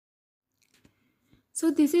So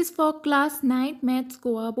this is for class 9 maths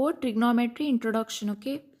Goa board trigonometry introduction.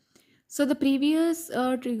 Okay. So the previous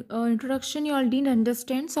introduction you all didn't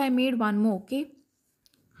understand, so I made one more. Okay.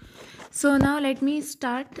 So now let me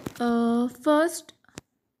start. First,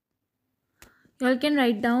 you all can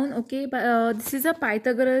write down. Okay, but this is a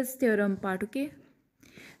Pythagoras theorem part. Okay.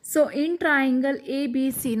 So in triangle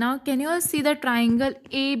ABC, now can you all see the triangle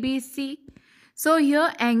ABC? So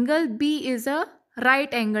here angle B is a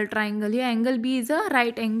right angle triangle. Here angle B is a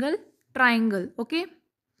right angle triangle. Okay.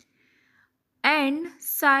 And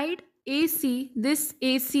side AC, this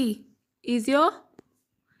AC is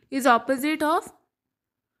opposite of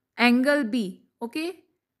angle B. Okay.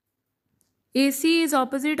 AC is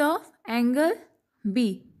opposite of angle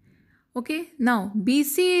B. Okay. Now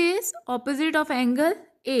BC is opposite of angle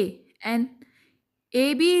A and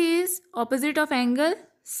AB is opposite of angle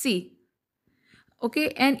C. Okay.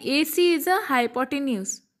 And AC is a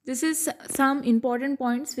hypotenuse. This is some important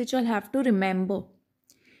points which I'll have to remember.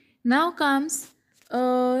 Now comes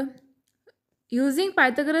using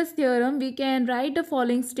Pythagoras theorem, we can write the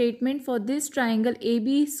following statement for this triangle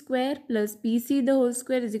AB square plus BC the whole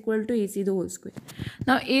square is equal to AC the whole square.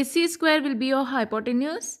 Now AC square will be your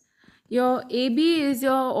hypotenuse, your AB is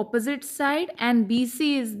your opposite side and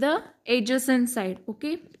BC is the adjacent side.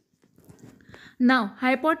 Okay. Now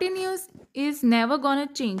hypotenuse is never gonna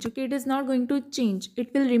change. Okay, it is not going to change.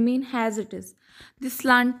 It will remain as it is. The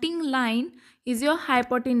slanting line is your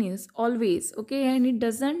hypotenuse always. Okay, and it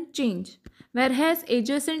doesn't change. Whereas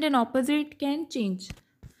adjacent and opposite can change.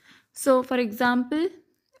 So for example,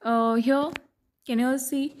 here can you all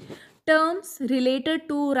see terms related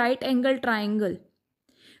to right angle triangle.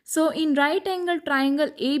 So in right angle triangle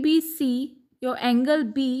ABC, your angle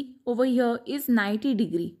B over here is 90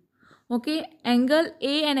 degree. Okay, angle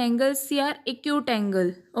A and angle C are acute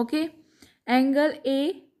angle. Okay, angle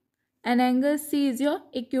A and angle C is your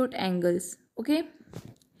acute angles. Okay,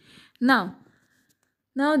 now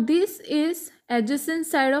this is adjacent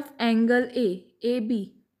side of angle A,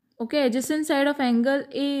 AB. Okay, adjacent side of angle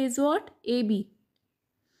A is what? AB.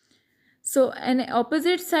 So an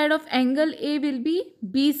opposite side of angle A will be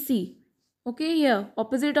BC. Okay, here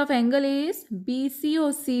opposite of angle A is BC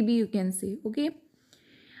or CB you can say. Okay.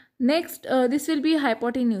 Next, this will be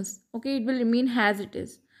hypotenuse. Okay, it will remain as it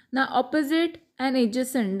is. Now opposite and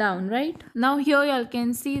adjacent down, right? Now here you all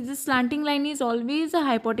can see this slanting line is always a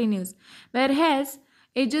hypotenuse. Whereas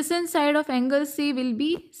adjacent side of angle C will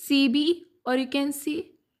be CB or you can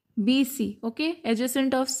see BC. Okay,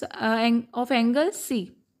 adjacent of angle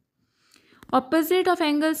C. Opposite of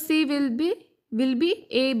angle C will be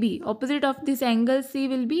AB. Opposite of this angle C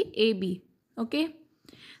will be AB. Okay.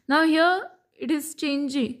 Now here it is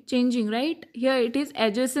changing, right? Here it is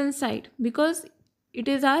adjacent side because it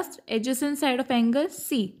is asked adjacent side of angle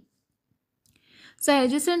C. So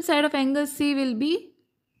adjacent side of angle C will be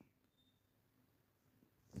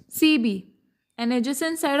CB and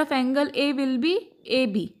adjacent side of angle A will be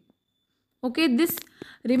AB. Okay, this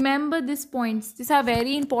remember these points. These are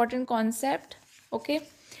very important concept. Okay,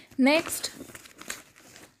 next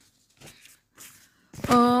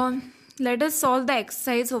let us solve the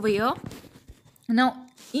exercise over here. Now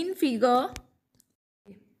in figure,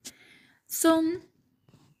 so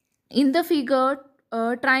in the figure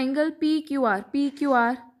triangle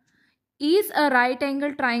PQR is a right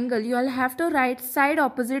angle triangle. You all have to write side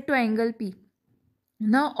opposite to angle P.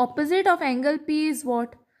 Now opposite of angle P is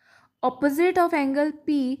what? Opposite of angle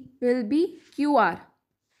P will be QR.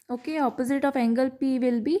 Okay, opposite of angle P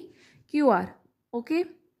will be QR. Okay,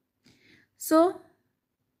 so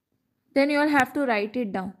then you all have to write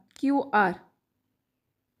it down, QR.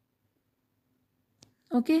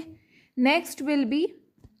 Okay, next will be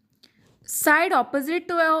side opposite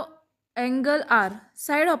to angle R.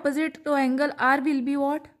 Side opposite to angle R will be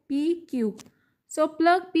what? PQ. So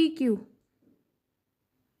plug PQ.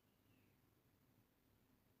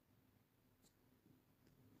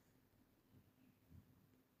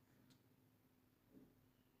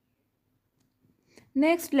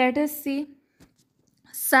 Next, let us see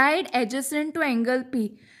side adjacent to angle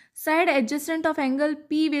P. Side adjacent of angle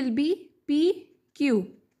P will be PQ.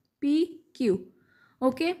 PQ.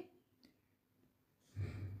 Okay.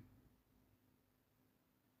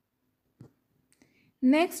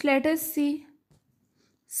 Next, let us see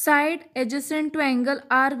side adjacent to angle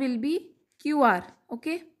R will be QR.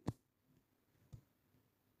 Okay.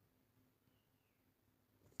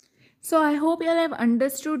 So I hope you all have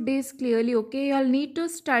understood this clearly. Okay, you all need to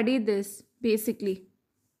study this basically.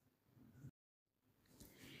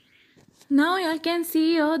 Now you can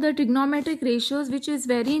see here the trigonometric ratios, which is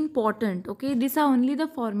very important. Okay, these are only the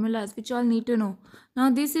formulas which you all need to know. Now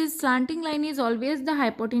this is slanting line is always the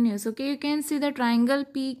hypotenuse. Okay, you can see the triangle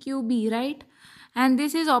PQB, right? And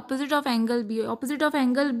this is opposite of angle B. Opposite of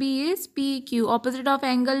angle B is PQ. Opposite of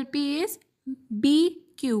angle P is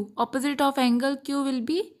BQ. Opposite of angle Q will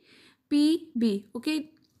be PB.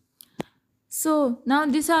 Okay, so now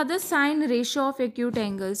these are the sine ratio of acute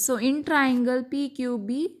angles. So in triangle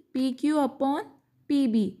PQB, PQ upon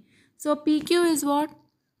PB. So PQ is what?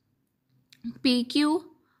 PQ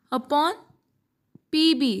upon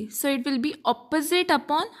PB. So it will be opposite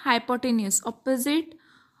upon hypotenuse. Opposite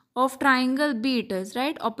of triangle B it is,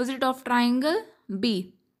 right? Opposite of triangle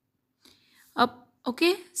B.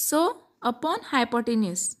 Okay. So upon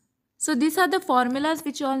hypotenuse. So these are the formulas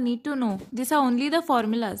which you all need to know. These are only the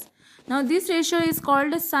formulas. Now this ratio is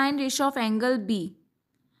called the sine ratio of angle B.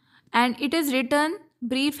 And it is written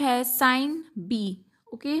brief as sine B.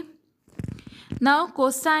 Okay. Now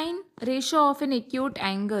cosine ratio of an acute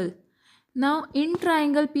angle. Now in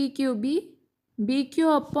triangle PQB,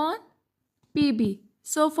 BQ upon PB.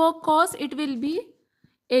 So for cos it will be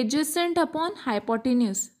adjacent upon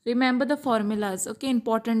hypotenuse. Remember the formulas, okay,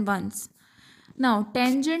 important ones. Now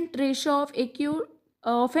tangent ratio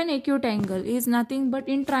of an acute angle is nothing but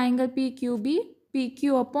in triangle PQB,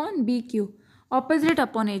 PQ upon BQ, opposite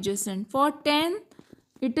upon adjacent. For tan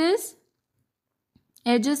it is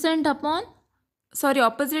adjacent upon,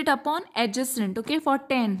 opposite upon adjacent. Okay, for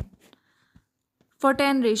tan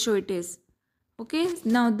ratio it is. Okay,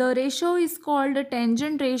 now the ratio is called the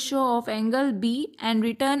tangent ratio of angle B and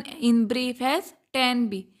written in brief as tan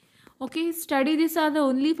B. Okay, study. These are the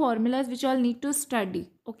only formulas which you all need to study.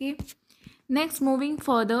 Okay, next moving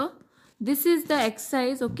further, this is the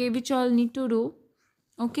exercise, okay, which you all need to do.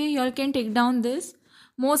 Okay, you all can take down this.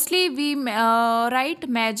 Mostly we write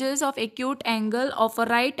measures of acute angle of a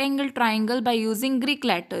right angle triangle by using Greek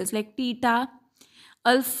letters like theta,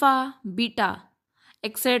 alpha, beta,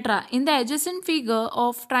 etc. In the adjacent figure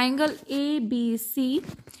of triangle ABC,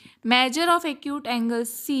 measure of acute angle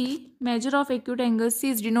C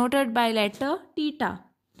is denoted by letter theta.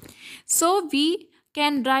 So we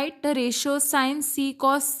can write the ratio sin C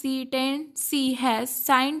cos C tan C has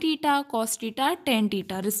sin theta cos theta tan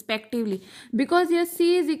theta respectively, because here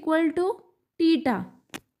C is equal to theta.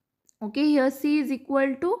 Okay, here C is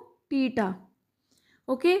equal to theta.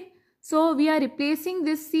 Okay, so we are replacing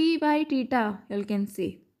this C by theta, you can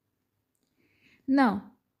see. Now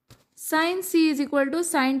sin C is equal to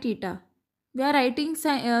sin theta. We are writing C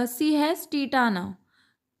has theta now.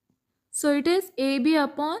 So it is AB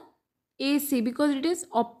upon AC because it is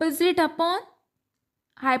opposite upon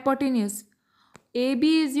hypotenuse.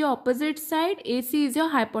 AB is your opposite side, AC is your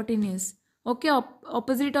hypotenuse. Okay,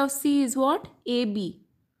 opposite of C is what? AB.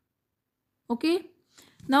 Okay.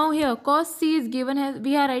 Now here cos C is given as,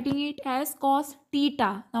 we are writing it as cos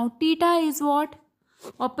theta. Now theta is what?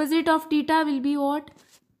 Opposite of theta will be what?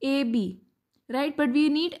 AB. Right, but we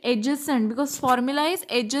need adjacent because formula is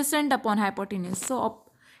adjacent upon hypotenuse. So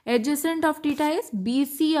adjacent of theta is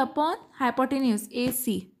BC upon hypotenuse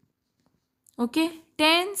AC. Okay,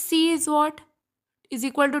 tan C is what? Is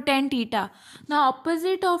equal to tan theta. Now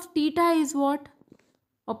opposite of theta is what?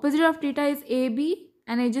 Opposite of theta is AB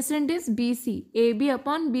and adjacent is BC. AB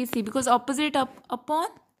upon BC because opposite upon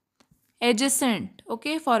adjacent.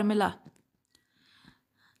 Okay, formula.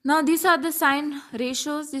 Now these are the sine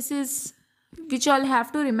ratios. This is which all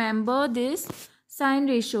have to remember this sine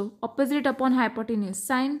ratio. Opposite upon hypotenuse.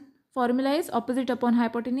 Sine formula is opposite upon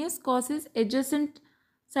hypotenuse. Cos is adjacent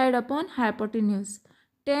side upon hypotenuse.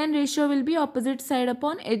 Tan ratio will be opposite side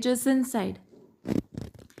upon adjacent side.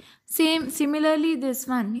 Similarly this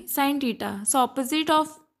one sin theta. So opposite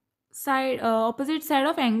side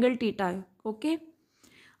of angle theta. Okay,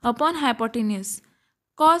 upon hypotenuse.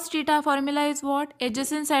 Cos theta formula is what?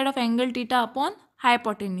 Adjacent side of angle theta upon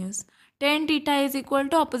hypotenuse. Tan theta is equal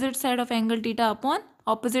to opposite side of angle theta upon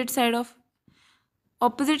opposite side of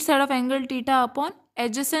angle theta upon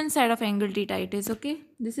adjacent side of angle theta it is. Okay,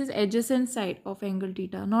 this is adjacent side of angle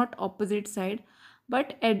theta, not opposite side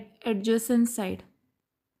but adjacent side.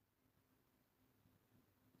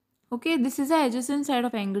 Okay, this is the adjacent side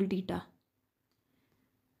of angle theta.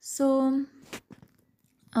 So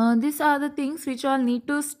these are the things which all need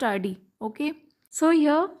to study. Okay, so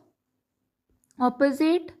here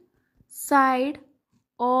opposite side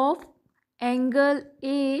of angle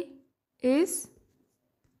A is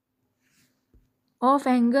of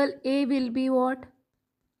angle A will be what?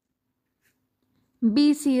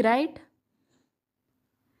 BC, right?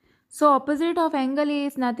 So opposite of angle A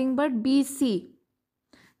is nothing but BC.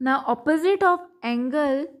 Now opposite of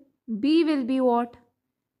angle B will be what?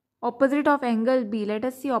 Opposite of angle B. Let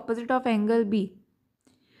us see opposite of angle B.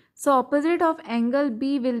 So opposite of angle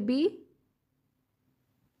B will be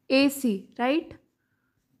AC, right?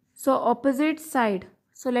 So opposite side.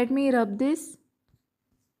 So let me rub this.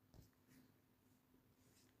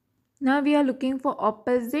 Now we are looking for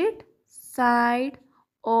opposite side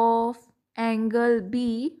of angle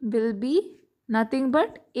B will be nothing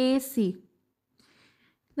but AC.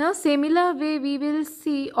 Now similar way we will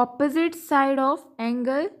see opposite side of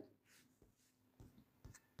angle.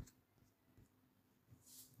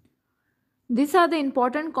 These are the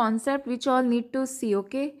important concepts which all need to see,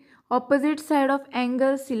 okay? Opposite side of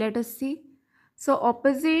angle C, let us see. So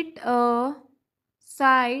opposite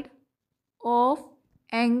side of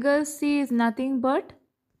angle C is nothing but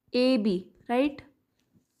AB, right?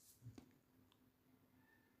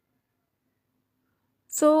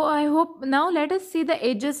 So I hope now let us see the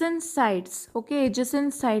adjacent sides. Okay,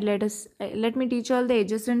 adjacent side. Let me teach you all the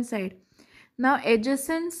adjacent side. Now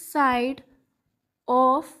adjacent side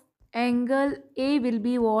of angle A will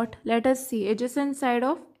be what? Let us see. Adjacent side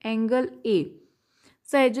of angle A.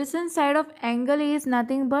 So adjacent side of angle A is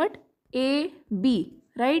nothing but AB,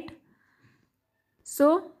 right?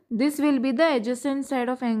 So this will be the adjacent side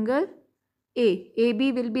of angle A.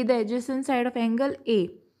 AB will be the adjacent side of angle A.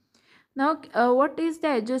 Now, what is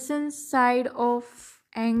the adjacent side of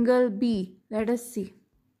angle B? Let us see.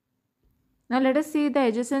 Now, let us see the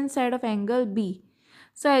adjacent side of angle B.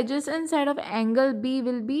 So, adjacent side of angle B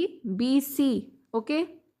will be BC.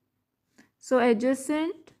 Okay. So,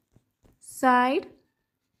 adjacent side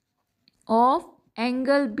of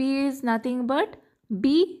angle B is nothing but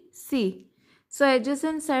BC. So,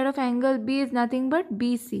 adjacent side of angle B is nothing but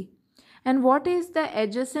BC. And what is the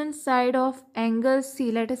adjacent side of angle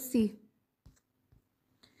C? Let us see.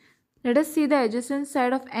 Let us see the adjacent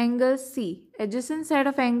side of angle C. Adjacent side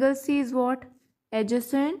of angle C is what?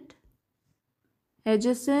 Adjacent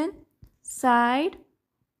side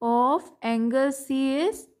of angle C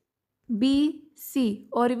is BC,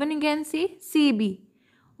 or even you can say CB.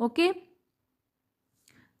 Okay.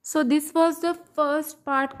 So this was the first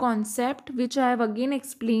part concept which I have again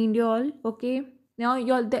explained you all. Okay. Now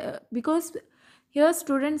you all because here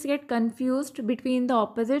students get confused between the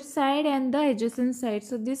opposite side and the adjacent side.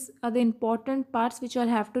 So these are the important parts which you'll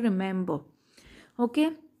have to remember.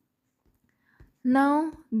 Okay.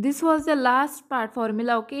 Now this was the last part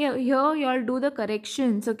formula. Okay. Here you all do the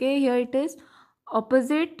corrections. Okay. Here it is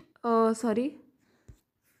opposite.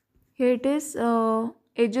 Here it is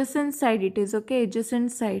adjacent side. It is okay.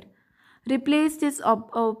 Adjacent side. Replace this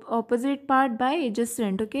opposite part by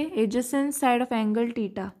adjacent. Okay. Adjacent side of angle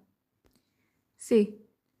theta. See,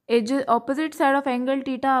 opposite side of angle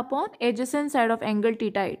theta upon adjacent side of angle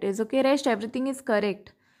theta it is. Okay, rest everything is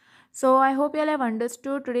correct. So I hope you all have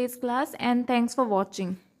understood today's class and thanks for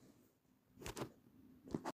watching.